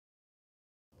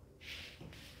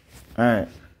Alright.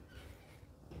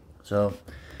 So,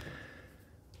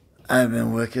 I've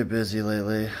been wicked busy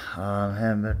lately.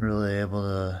 Haven't been really able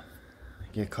to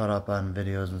get caught up on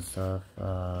videos and stuff.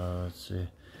 Let's see.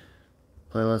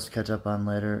 Playlist catch up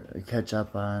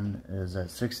on is at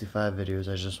 65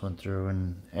 videos. I just went through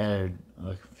and added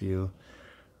a few.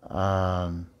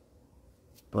 I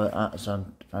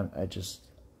just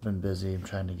been busy. I'm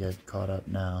trying to get caught up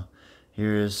now.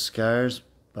 Here is Scars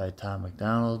by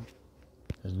Macdonald.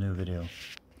 His new video.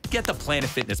 Get the Planet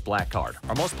Fitness Black Card,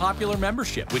 our most popular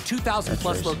membership with 2,000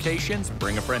 plus locations.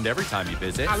 Bring a friend every time you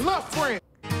visit. I love friends.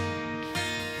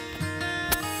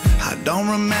 I don't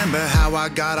remember how I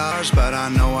got ours, but I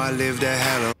know I lived a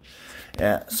hell of...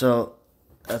 Yeah, so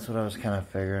that's what I was kind of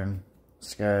figuring.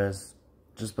 Scars,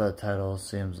 just by the title,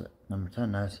 seems number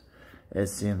 10, nice. It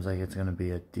seems like it's gonna be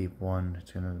a deep one.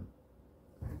 It's gonna.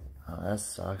 Oh, that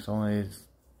sucks. Only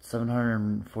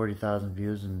 740,000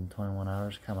 views in 21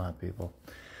 hours. Come on, people.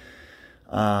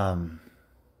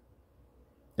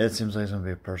 It seems like it's gonna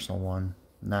be a personal one,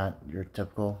 not your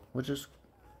typical, which is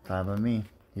fine by me.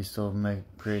 He still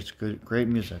creates great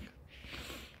music.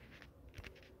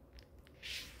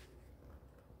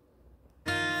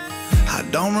 I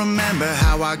don't remember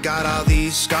how I got all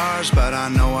these scars, but I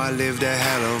know I lived a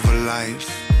hell of a life.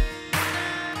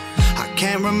 I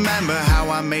can't remember how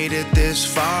I made it this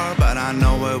far, but I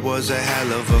know it was a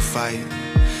hell of a fight.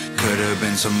 Could have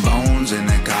been some bones in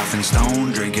a coffin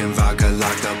stone, drinking vodka,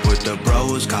 locked up with the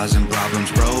bros, causing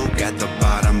problems, broke at the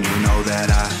bottom. You know that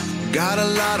I got a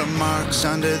lot of marks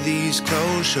under these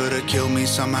clothes. Should've killed me,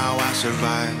 somehow I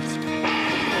survived.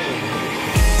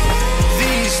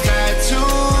 These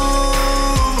tattoos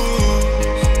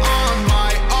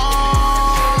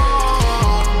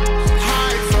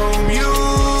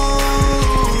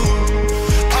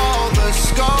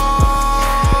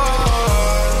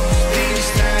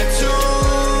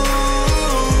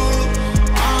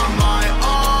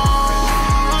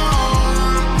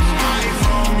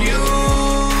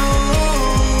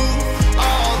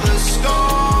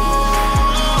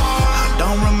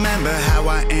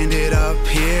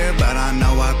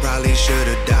should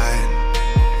have died.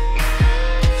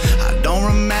 I don't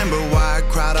remember why I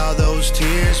cried all those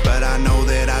tears, but I know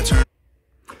that I turned.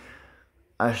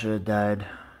 I should have died,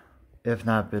 if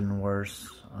not been worse.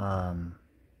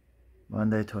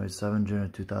 Monday, 27 June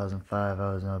of 2005,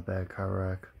 I was in a bad car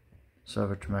wreck.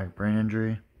 Suffered traumatic brain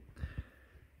injury.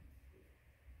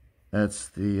 That's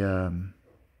the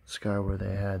scar where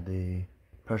they had the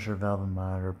pressure valve and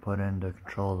monitor put in to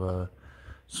control the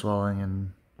swelling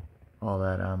and all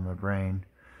that on my brain.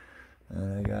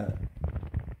 And I got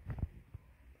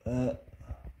that.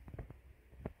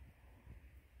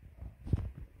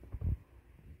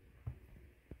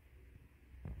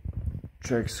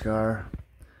 Trach scar.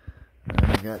 And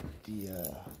I got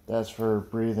the, that's for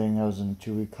breathing. I was in a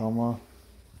 2-week coma.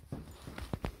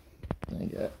 And I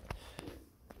got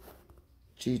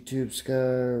G-tube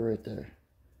scar right there.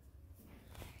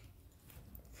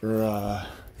 For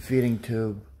feeding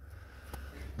tube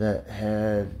that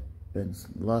had been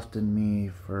left in me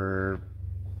for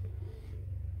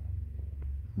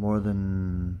more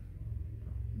than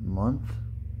a month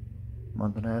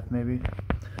and a half maybe.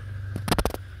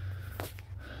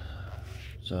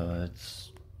 So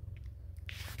it's,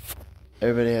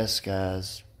 everybody has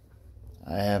scars.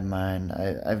 I have mine.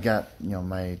 I've got, you know,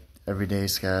 my everyday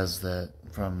scars that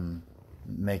from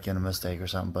making a mistake or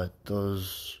something, but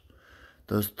those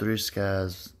 3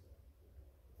 scars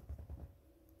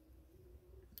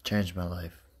changed my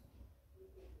life.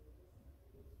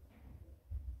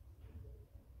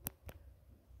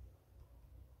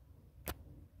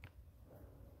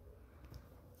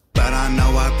 But I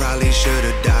know I probably should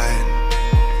have died.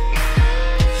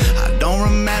 I don't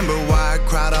remember why I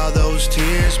cried all those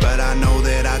tears, but I know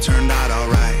that I turned out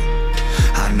alright.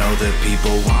 I know that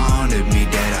people wanted me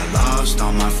dead. I lost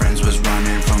all my friends, was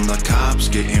running from the cops.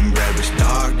 Getting bread was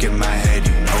dark in my head.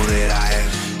 You know that I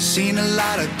have seen a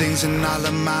lot of things in all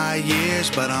of my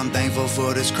years, but I'm thankful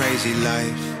for this crazy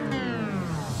life.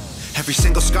 Every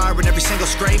single scar and every single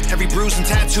scrape, every bruise and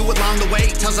tattoo along the way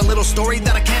tells a little story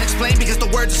that I can't explain, because the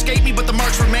words escape me but the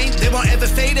marks remain. They won't ever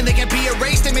fade and they can't be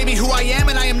erased. They made me who I am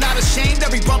and I am not ashamed.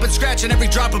 Every bump and scratch and every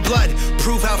drop of blood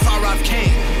prove how far I've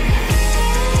came.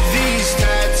 These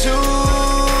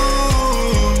tattoos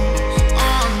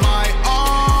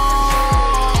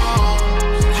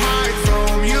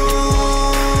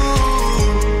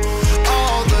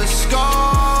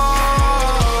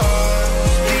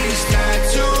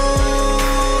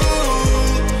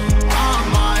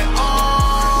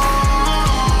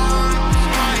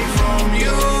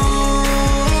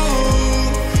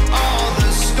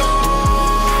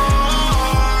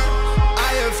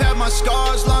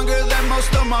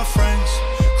my friends.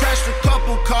 Crashed a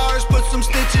couple cars, put some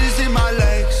stitches in my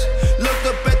legs. Looked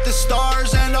up at the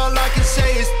stars and all I can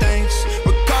say is thanks.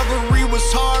 Recovery was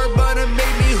hard, but it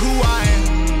made me who I am.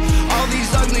 All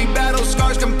these ugly battle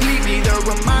scars complete me. They're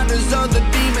reminders of the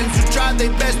demons who tried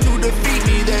their best to defeat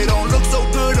me. They don't look so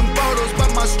good in photos,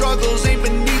 but my struggles ain't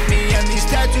beneath me. And these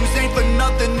tattoos ain't for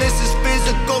nothing, this is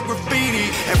physical graffiti.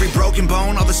 Every broken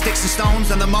bone, all the sticks and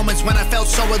stones, and the moments when I felt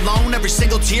so alone. Every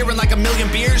single tear and like a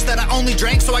million beers that I only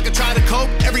drank so I could try to cope.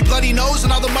 Every bloody nose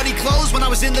and all the muddy clothes when I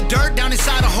was in the dirt down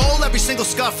inside a hole. Every single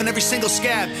scuff and every single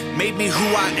scab made me who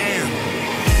I am.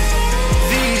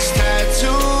 These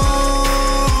tattoos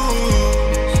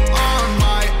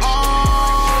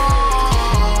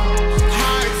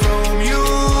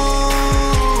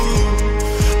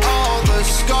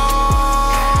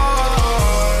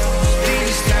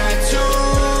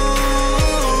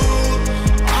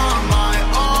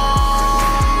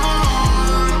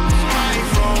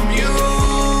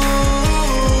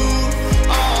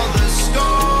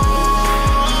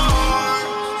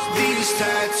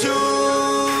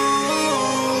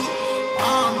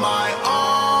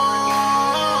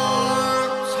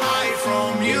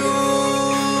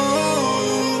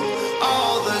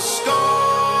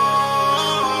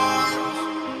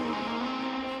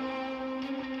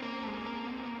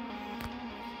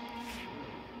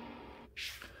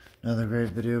Another great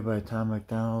video by Tom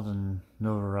Macdonald and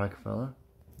Nova Rockefeller.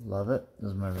 Love it. This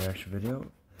is my reaction video.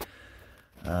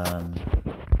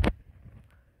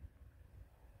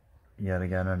 Yet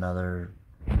again, another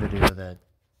video that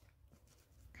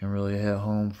can really hit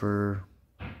home for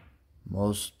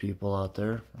most people out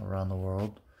there around the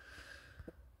world.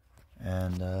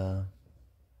 And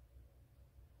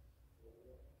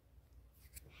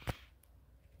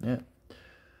yeah,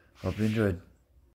 hope you enjoyed.